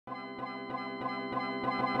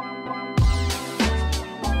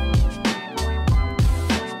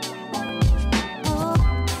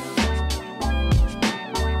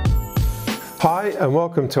Hi and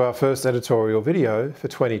welcome to our first editorial video for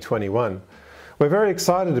 2021. We're very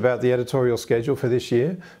excited about the editorial schedule for this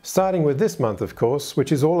year, starting with this month of course,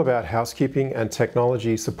 which is all about housekeeping and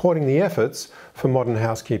technology supporting the efforts for modern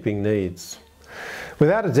housekeeping needs.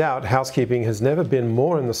 Without a doubt, housekeeping has never been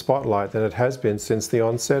more in the spotlight than it has been since the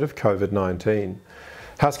onset of COVID-19.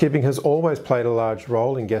 Housekeeping has always played a large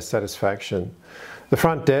role in guest satisfaction. The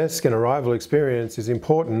front desk and arrival experience is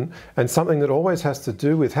important, and something that always has to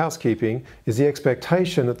do with housekeeping is the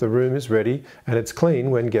expectation that the room is ready and it's clean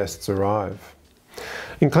when guests arrive.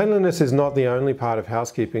 And cleanliness is not the only part of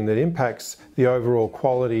housekeeping that impacts the overall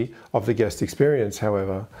quality of the guest experience,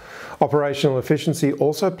 however. Operational efficiency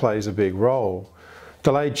also plays a big role.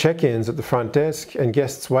 Delayed check-ins at the front desk and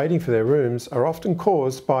guests waiting for their rooms are often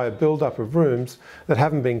caused by a build-up of rooms that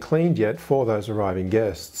haven't been cleaned yet for those arriving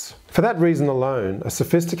guests. For that reason alone, a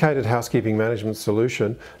sophisticated housekeeping management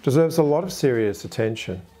solution deserves a lot of serious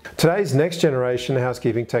attention. Today's next generation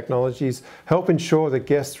housekeeping technologies help ensure that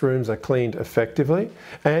guests' rooms are cleaned effectively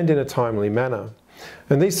and in a timely manner.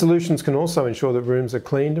 And these solutions can also ensure that rooms are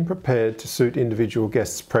cleaned and prepared to suit individual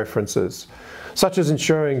guests' preferences, such as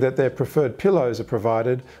ensuring that their preferred pillows are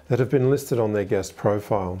provided that have been listed on their guest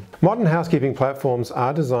profile. Modern housekeeping platforms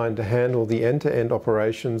are designed to handle the end-to-end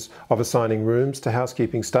operations of assigning rooms to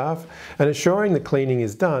housekeeping staff and ensuring the cleaning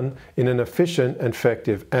is done in an efficient and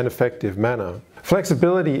effective manner.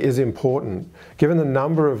 Flexibility is important, given the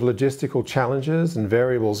number of logistical challenges and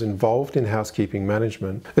variables involved in housekeeping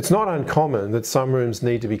management. It's not uncommon that some rooms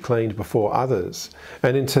need to be cleaned before others,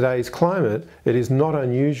 and in today's climate, it is not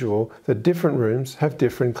unusual that different rooms have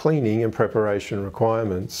different cleaning and preparation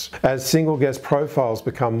requirements. As single guest profiles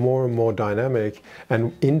become more and more dynamic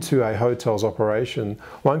and into a hotel's operation,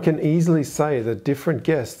 one can easily say that different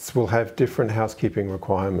guests will have different housekeeping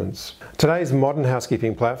requirements. Today's modern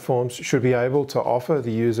housekeeping platforms should be able to offer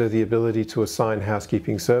the user the ability to assign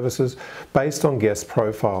housekeeping services based on guest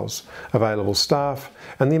profiles, available staff,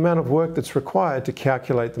 and the amount of work that's required to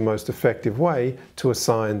calculate the most effective way to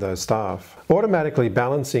assign those staff. Automatically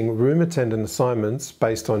balancing room attendant assignments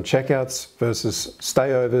based on checkouts versus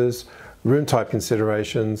stayovers, room type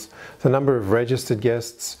considerations, the number of registered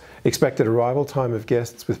guests, expected arrival time of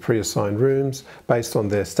guests with pre-assigned rooms based on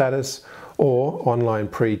their status, or online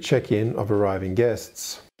pre-check-in of arriving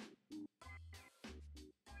guests.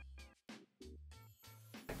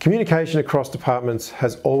 Communication across departments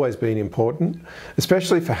has always been important,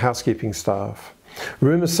 especially for housekeeping staff.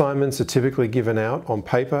 Room assignments are typically given out on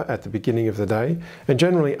paper at the beginning of the day and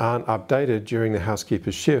generally aren't updated during the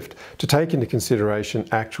housekeeper's shift to take into consideration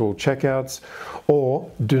actual checkouts or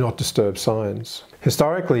do not disturb signs.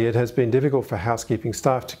 Historically, it has been difficult for housekeeping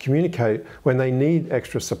staff to communicate when they need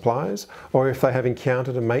extra supplies or if they have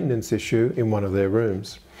encountered a maintenance issue in one of their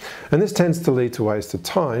rooms. And this tends to lead to wasted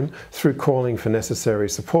time through calling for necessary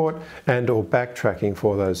support and/or backtracking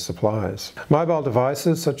for those supplies. Mobile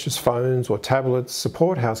devices such as phones or tablets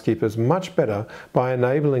support housekeepers much better by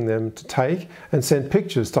enabling them to take and send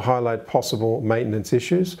pictures to highlight possible maintenance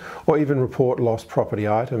issues or even report lost property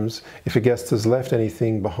items if a guest has left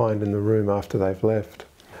anything behind in the room after they've left.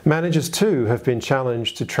 Managers too have been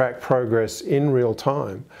challenged to track progress in real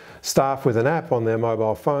time. Staff with an app on their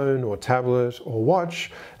mobile phone or tablet or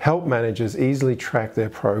watch help managers easily track their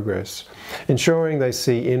progress, ensuring they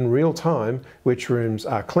see in real time which rooms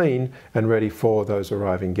are clean and ready for those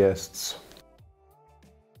arriving guests.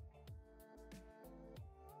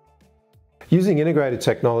 Using integrated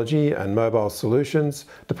technology and mobile solutions,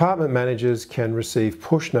 department managers can receive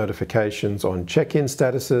push notifications on check-in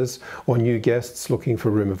statuses or new guests looking for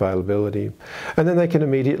room availability. And then they can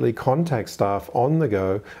immediately contact staff on the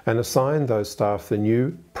go and assign those staff the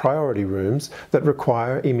new priority rooms that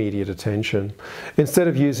require immediate attention, instead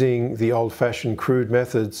of using the old-fashioned crude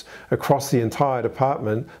methods across the entire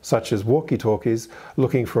department, such as walkie-talkies,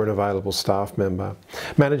 looking for an available staff member.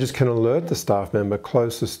 Managers can alert the staff member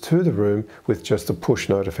closest to the room with just a push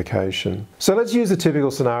notification. So let's use a typical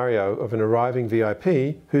scenario of an arriving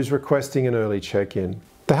VIP who's requesting an early check-in.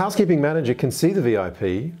 The housekeeping manager can see the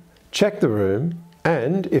VIP, check the room,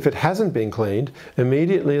 and if it hasn't been cleaned,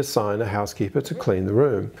 immediately assign a housekeeper to clean the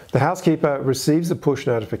room. The housekeeper receives a push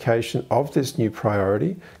notification of this new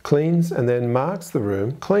priority, cleans, and then marks the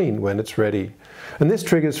room clean when it's ready. And this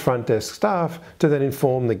triggers front desk staff to then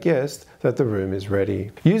inform the guest that the room is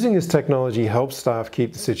ready. Using this technology helps staff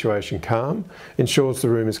keep the situation calm, ensures the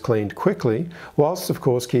room is cleaned quickly, whilst of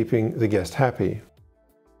course keeping the guest happy.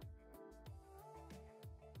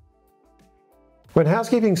 When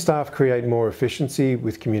housekeeping staff create more efficiency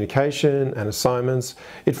with communication and assignments,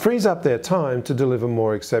 it frees up their time to deliver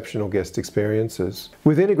more exceptional guest experiences.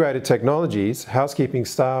 With integrated technologies, housekeeping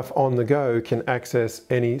staff on the go can access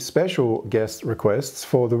any special guest requests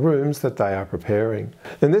for the rooms that they are preparing.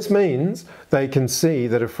 And this means they can see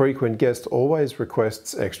that a frequent guest always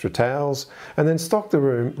requests extra towels and then stock the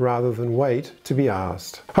room rather than wait to be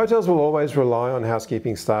asked. Hotels will always rely on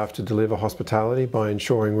housekeeping staff to deliver hospitality by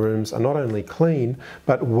ensuring rooms are not only clean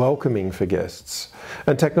but welcoming for guests.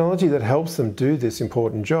 And technology that helps them do this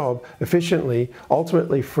important job efficiently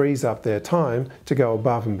ultimately frees up their time to go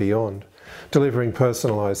above and beyond, delivering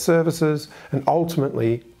personalised services and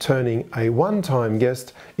ultimately turning a one-time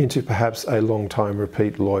guest into perhaps a long-time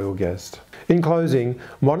repeat loyal guest. In closing,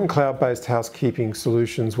 modern cloud-based housekeeping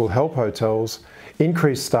solutions will help hotels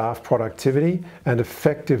increase staff productivity and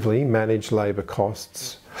effectively manage labour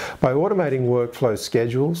costs. By automating workflow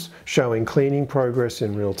schedules, showing cleaning progress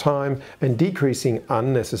in real time, and decreasing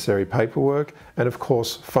unnecessary paperwork, and of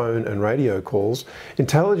course phone and radio calls,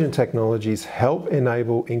 intelligent technologies help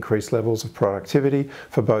enable increased levels of productivity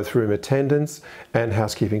for both room attendants and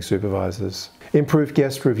housekeeping supervisors. Improve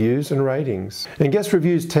guest reviews and ratings. And guest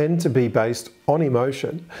reviews tend to be based on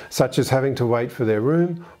emotion, such as having to wait for their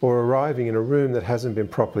room or arriving in a room that hasn't been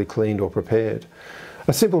properly cleaned or prepared.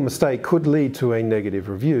 A simple mistake could lead to a negative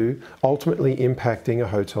review, ultimately impacting a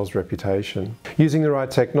hotel's reputation. Using the right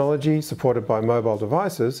technology, supported by mobile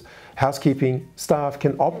devices, housekeeping staff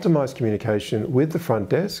can optimize communication with the front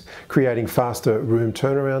desk, creating faster room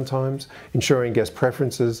turnaround times, ensuring guest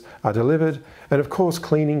preferences are delivered, and of course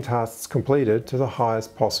cleaning tasks completed to the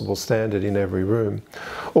highest possible standard in every room.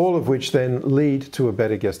 All of which then lead to a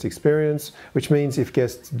better guest experience, which means if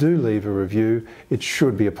guests do leave a review, it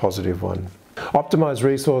should be a positive one. Optimize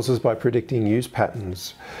resources by predicting use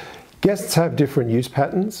patterns. Guests have different use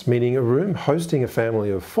patterns, meaning a room hosting a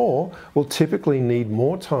family of 4 will typically need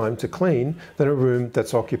more time to clean than a room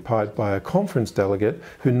that's occupied by a conference delegate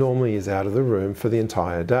who normally is out of the room for the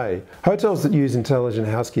entire day. Hotels that use intelligent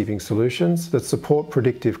housekeeping solutions that support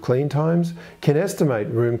predictive clean times can estimate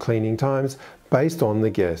room cleaning times based on the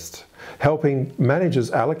guest, helping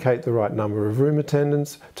managers allocate the right number of room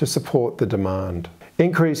attendants to support the demand.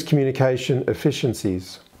 Increase communication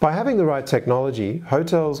efficiencies. By having the right technology,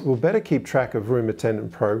 hotels will better keep track of room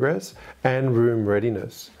attendant progress and room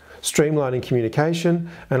readiness, streamlining communication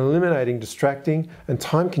and eliminating distracting and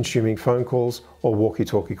time-consuming phone calls or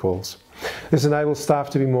walkie-talkie calls. This enables staff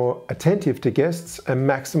to be more attentive to guests and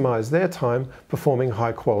maximize their time performing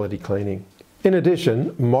high-quality cleaning. In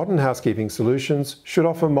addition, modern housekeeping solutions should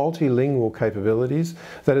offer multilingual capabilities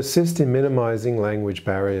that assist in minimizing language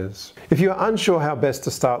barriers. If you are unsure how best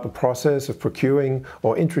to start the process of procuring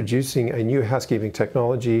or introducing a new housekeeping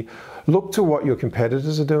technology, look to what your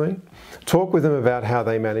competitors are doing, talk with them about how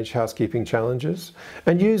they manage housekeeping challenges,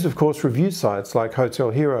 and use, of course, review sites like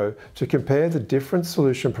Hotel Hero to compare the different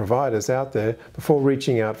solution providers out there before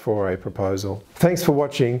reaching out for a proposal. Thanks for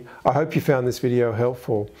watching. I hope you found this video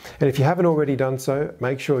helpful. And if you haven't already done so,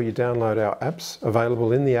 make sure you download our apps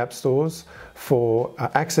available in the app stores for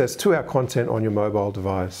access to our content on your mobile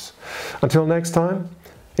device. Until next time,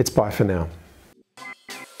 it's bye for now.